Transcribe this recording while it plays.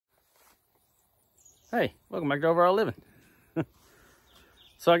Hey, welcome back to Overall Living.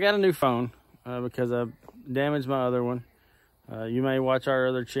 So I got a new phone because I damaged my other one. You may watch our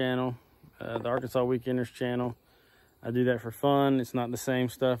other channel, the Arkansas Weekenders channel. I do that for fun. It's not the same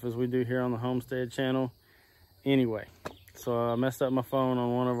stuff as we do here on the Homestead channel. Anyway, so I messed up my phone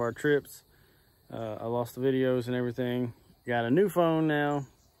on one of our trips. I lost the videos and everything. Got a new phone now.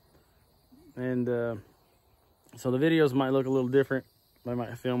 And so the videos might look a little different. I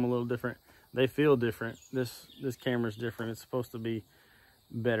might film a little different. They feel different. This camera's different. It's supposed to be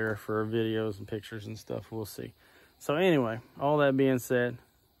better for videos and pictures and stuff. We'll see. So anyway, all that being said,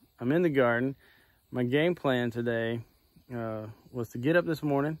 I'm in the garden. My game plan today was to get up this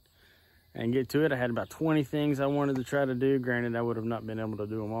morning and get to it. I had about 20 things I wanted to try to do. Granted, I would have not been able to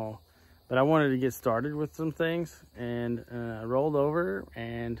do them all, but I wanted to get started with some things. And I rolled over,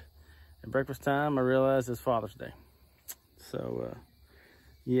 and at breakfast time, I realized it's Father's Day. So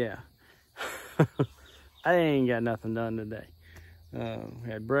yeah. I ain't got nothing done today.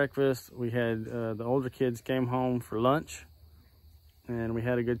 We had breakfast. We had the older kids came home for lunch, and we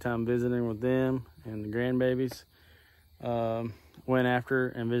had a good time visiting with them and the grandbabies. Went after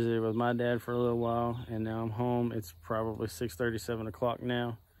and visited with my dad for a little while, and now I'm home. It's probably 6:30, 7 o'clock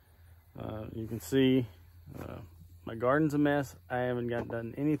now. You can see my garden's a mess. I haven't got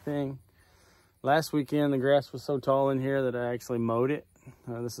done anything. Last weekend, the grass was so tall in here that I actually mowed it.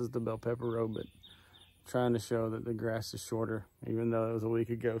 This is the bell pepper row, but I'm trying to show that the grass is shorter, even though it was a week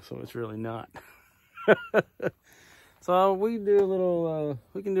ago, so it's really not. So we can do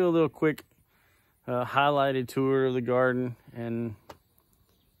a little quick highlighted tour of the garden. And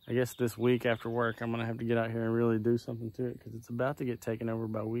I guess this week after work, I'm gonna have to get out here and really do something to it, because it's about to get taken over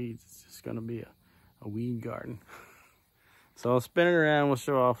by weeds. It's just gonna be a weed garden. So I'll spin it around. We'll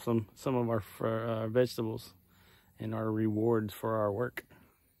show off some of our vegetables and our rewards for our work.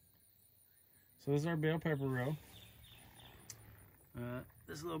 So this is our bell pepper row.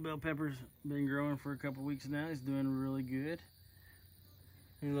 This little bell pepper's been growing for a couple weeks now. It's doing really good.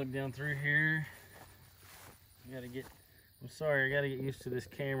 You look down through here. I'm sorry, I gotta get used to this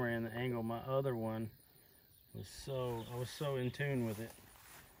camera and the angle. My other one was I was so in tune with it.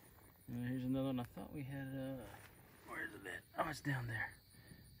 Here's another one. I thought we had, where's it at? Oh, it's down there.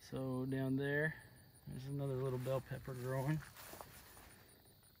 So down there, there's another little bell pepper growing.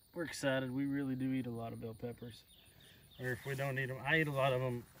 We're excited. We really do eat a lot of bell peppers. Or if we don't eat them, I eat a lot of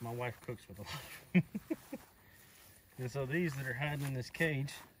them. My wife cooks with a lot of them. And so these that are hiding in this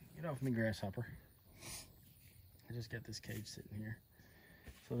cage, get off me, grasshopper. I just got this cage sitting here.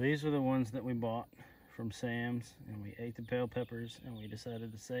 So these are the ones that we bought from Sam's, and we ate the bell peppers, and we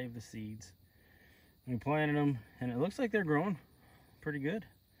decided to save the seeds. We planted them, and it looks like they're growing pretty good.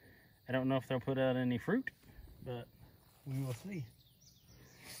 I don't know if they'll put out any fruit, but we will see.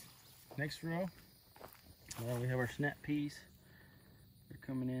 Next row, we have our snap peas. They're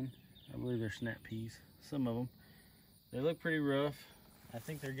coming in. I believe they're snap peas. Some of them. They look pretty rough. I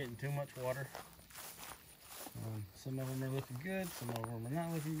think they're getting too much water. Some of them are looking good. Some of them are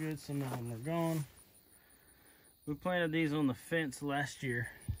not looking good. Some of them are gone. We planted these on the fence last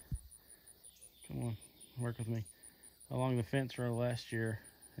year. Come on, work with me. Along the fence row last year.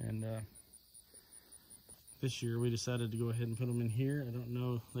 And this year we decided to go ahead and put them in here. I don't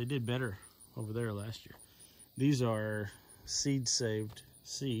know, they did better over there last year. These are seed saved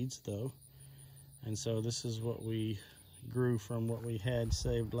seeds though. And so this is what we grew from what we had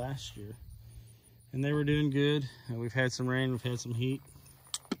saved last year. And they were doing good. We've had some rain, we've had some heat.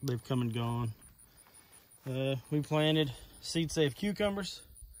 They've come and gone. We planted seed saved cucumbers.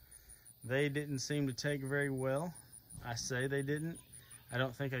 They didn't seem to take very well. I say they didn't. I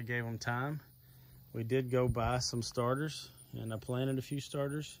don't think I gave them time. We did go buy some starters, and I planted a few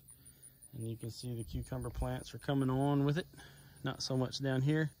starters. And you can see the cucumber plants are coming on with it. Not so much down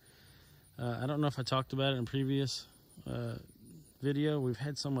here. I don't know if I talked about it in a previous video. We've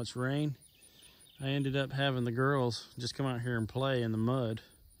had so much rain. I ended up having the girls just come out here and play in the mud.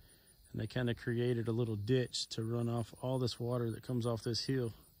 And they kind of created a little ditch to run off all this water that comes off this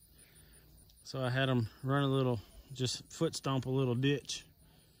hill. So I had them run just foot stomp a little ditch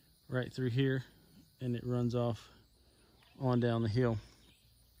right through here, and it runs off on down the hill.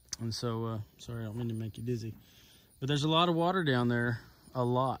 And so, sorry, I don't mean to make you dizzy, but there's a lot of water down there, a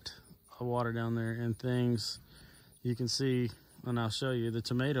lot of water down there, and things you can see, and I'll show you the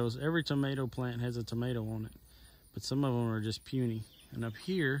tomatoes. Every tomato plant has a tomato on it, but some of them are just puny. And up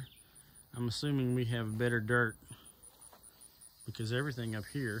here, I'm assuming we have better dirt because everything up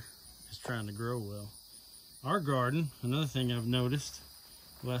here is trying to grow well. Our garden, another thing I've noticed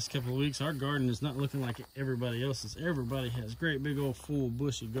the last couple of weeks, our garden is not looking like everybody else's. Everybody has great big old full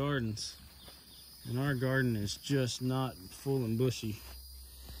bushy gardens. And our garden is just not full and bushy.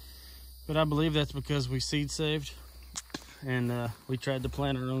 But I believe that's because we seed saved and we tried to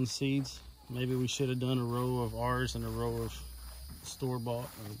plant our own seeds. Maybe we should have done a row of ours and a row of store-bought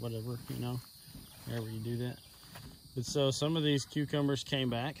or whatever, you know, however you do that. But so some of these cucumbers came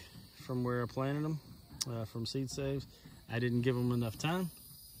back from where I planted them, from seed saves. I didn't give them enough time.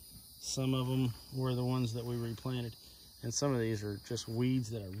 Some of them were the ones that we replanted. And some of these are just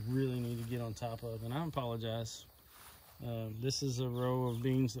weeds that I really need to get on top of. And I apologize. This is a row of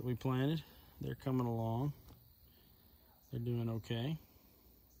beans that we planted. They're coming along. They're doing okay.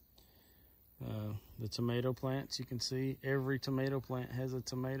 The tomato plants, you can see every tomato plant has a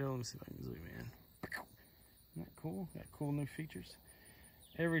tomato. Let me see if I can zoom in. Isn't that cool? Got cool new features.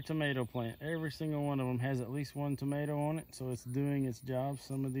 Every tomato plant, every single one of them has at least one tomato on it, so it's doing its job.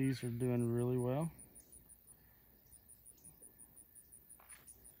 Some of these are doing really well.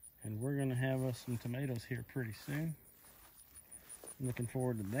 And we're gonna have us some tomatoes here pretty soon. I'm looking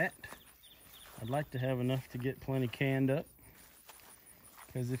forward to that. I'd like to have enough to get plenty canned up,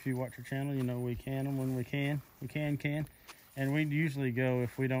 because if you watch our channel, you know we can them when we can. We can. And we usually go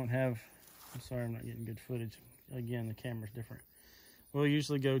if we don't have, I'm sorry I'm not getting good footage. Again, the camera's different. We'll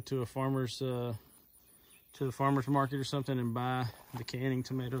usually go to a farmer's, to the farmer's market or something and buy the canning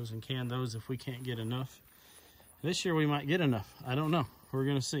tomatoes and can those if we can't get enough. This year we might get enough. I don't know. We're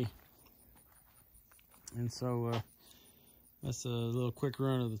gonna see. And so that's a little quick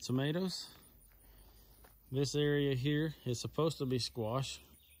run of the tomatoes. This area here is supposed to be squash.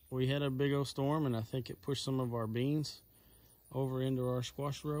 We had a big old storm and I think it pushed some of our beans over into our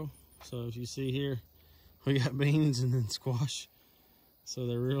squash row. So if you see here, we got beans and then squash. So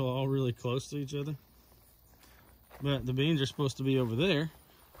they're all really close to each other. But the beans are supposed to be over there,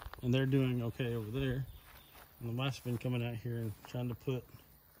 and they're doing okay over there. And the wife's been coming out here and trying to put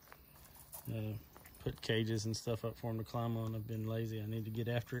cages and stuff up for them to climb on. I've been lazy. I need to get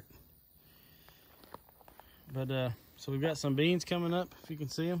after it. But so we've got some beans coming up, if you can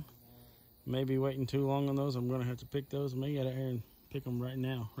see them. Maybe waiting too long on those. I'm going to have to pick those. I may get out here and pick them right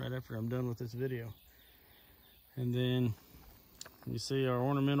now, right after I'm done with this video. And then you see our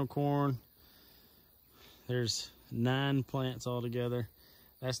ornamental corn. There's 9 plants all together.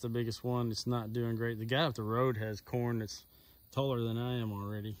 That's the biggest one. It's not doing great. The guy up the road has corn that's taller than I am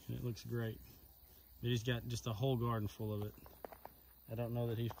already. It looks great. But he's got just a whole garden full of it. I don't know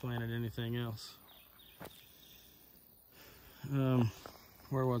that he's planted anything else.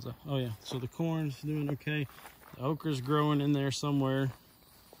 Where was I? Oh yeah, so the corn's doing okay. The okra's growing in there somewhere.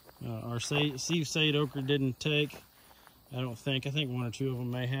 Our Steve Sade okra didn't take. I don't think. I think 1 or 2 of them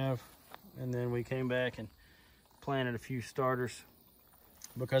may have. And then we came back and planted a few starters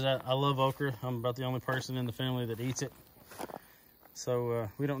because I love okra. I'm about the only person in the family that eats it. So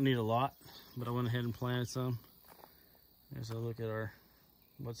we don't need a lot, but I went ahead and planted some. There's a look at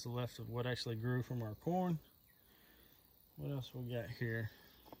what's left of what actually grew from our corn. What else we got here?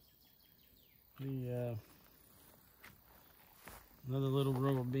 Another little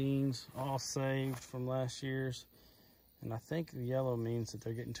row of beans, all saved from last year's. And I think the yellow means that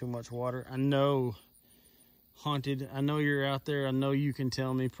they're getting too much water. I know, Haunted, I know you're out there. I know you can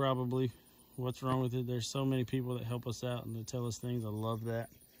tell me probably what's wrong with it. There's so many people that help us out and they tell us things. I love that.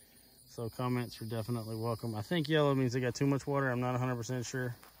 So comments are definitely welcome. I think yellow means they got too much water. I'm not 100%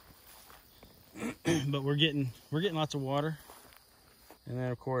 sure. But we're getting lots of water. And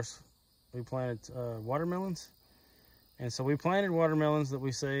then of course we planted watermelons. And so we planted watermelons that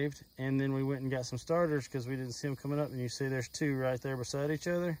we saved, and then we went and got some starters because we didn't see them coming up. And you see there's 2 right there beside each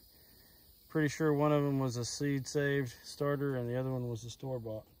other. Pretty sure one of them was a seed saved starter and the other one was a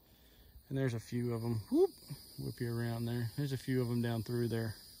store-bought. And there's a few of them. Whoop, whip you around there. There's a few of them down through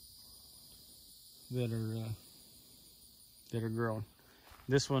there that are growing.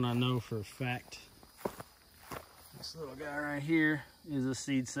 This one I know for a fact. This little guy right here is a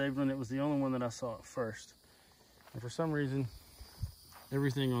seed saved one. It was the only one that I saw at first. And for some reason,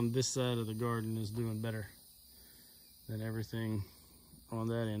 everything on this side of the garden is doing better than everything on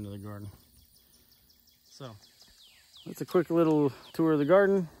that end of the garden. So, that's a quick little tour of the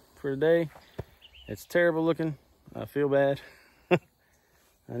garden for today. It's terrible looking. I feel bad. I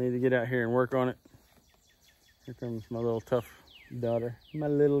need to get out here and work on it. Here comes my little tough daughter. My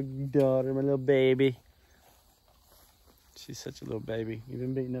little baby. She's such a little baby. You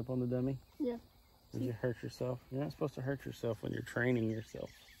been beating up on the dummy? Yeah. Did you hurt yourself? You're not supposed to hurt yourself when you're training yourself.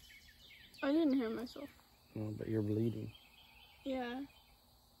 I didn't hurt myself. Oh, but you're bleeding. Yeah.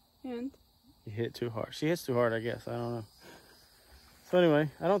 And? You hit too hard. She hits too hard, I guess. I don't know. So anyway,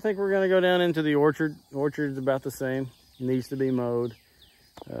 I don't think we're going to go down into the orchard. Orchard's about the same. It needs to be mowed.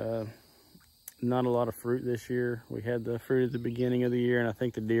 not a lot of fruit this year. We had the fruit at the beginning of the year, and I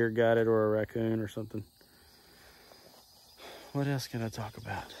think the deer got it, or a raccoon or something. What else can I talk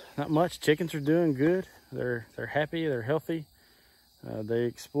about? Not much. Chickens are doing good. They're happy. They're healthy. They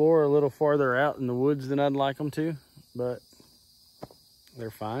explore a little farther out in the woods than I'd like them to, but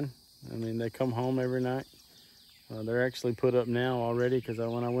they're fine. I mean, they come home every night. They're actually put up now already, because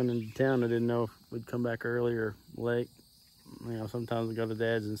when I went into town, I didn't know if we'd come back early or late. You know, sometimes I go to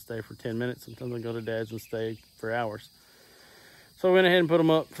Dad's and stay for 10 minutes. Sometimes I go to Dad's and stay for hours. So I went ahead and put them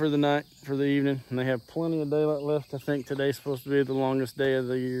up for the night, for the evening, and they have plenty of daylight left. I think today's supposed to be the longest day of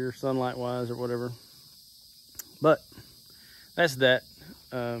the year, sunlight-wise or whatever. But that's that.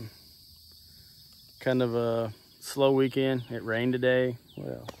 Kind of a slow weekend. It rained today.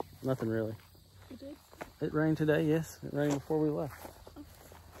 Well, nothing really. You did? It rained today, yes. It rained before we left.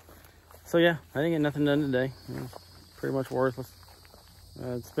 So yeah, I didn't get nothing done today. It was pretty much worthless.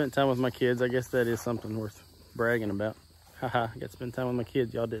 Spent time with my kids. I guess that is something worth bragging about. Haha, I got to spend time with my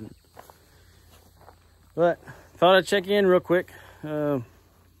kids. Y'all didn't. But thought I'd check in real quick. Was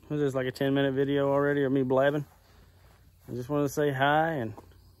this like a 10-minute video already, or me blabbing? I just wanted to say hi, and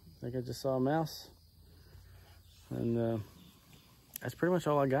I think I just saw a mouse. And that's pretty much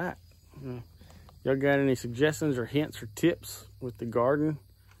all I got. Y'all got any suggestions or hints or tips with the garden,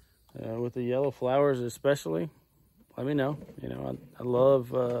 with the yellow flowers especially? Let me know. You know, I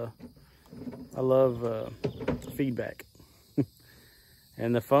love feedback.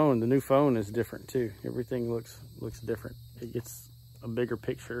 And the new phone is different too. Everything looks different. It gets a bigger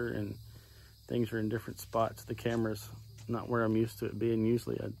picture, and things are in different spots. The camera's not where I'm used to it being.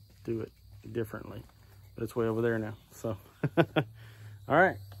 Usually I do it differently, but it's way over there now. So, all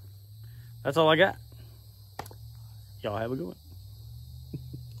right. That's all I got. Y'all have a good one.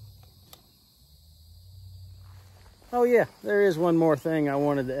 Oh yeah, there is one more thing I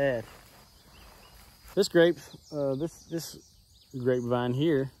wanted to add. This this grapevine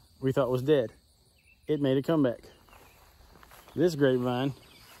here, we thought was dead. It made a comeback. This grapevine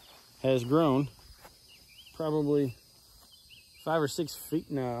has grown probably 5 or 6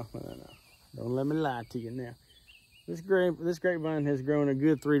 feet. No. Don't let me lie to you now. This grapevine has grown a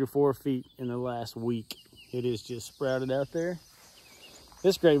good 3 to 4 feet in the last week. It is just sprouted out there.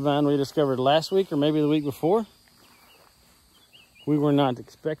 This grapevine we discovered last week, or maybe the week before. We were not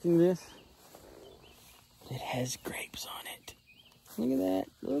expecting this. It has grapes on it. Look at that,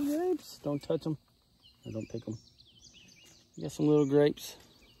 little grapes. Don't touch them, or don't pick them. Got some little grapes.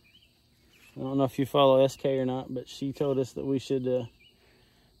 I don't know if you follow SK or not, but she told us that we should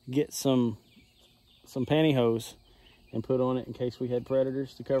get some pantyhose and put on it in case we had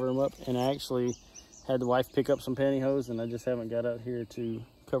predators to cover them up. And I actually had the wife pick up some pantyhose, and I just haven't got out here to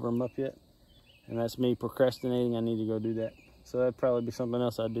cover them up yet. And that's me procrastinating. I need to go do that. So that'd probably be something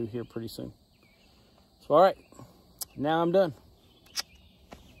else I'd do here pretty soon. So all right, now I'm done.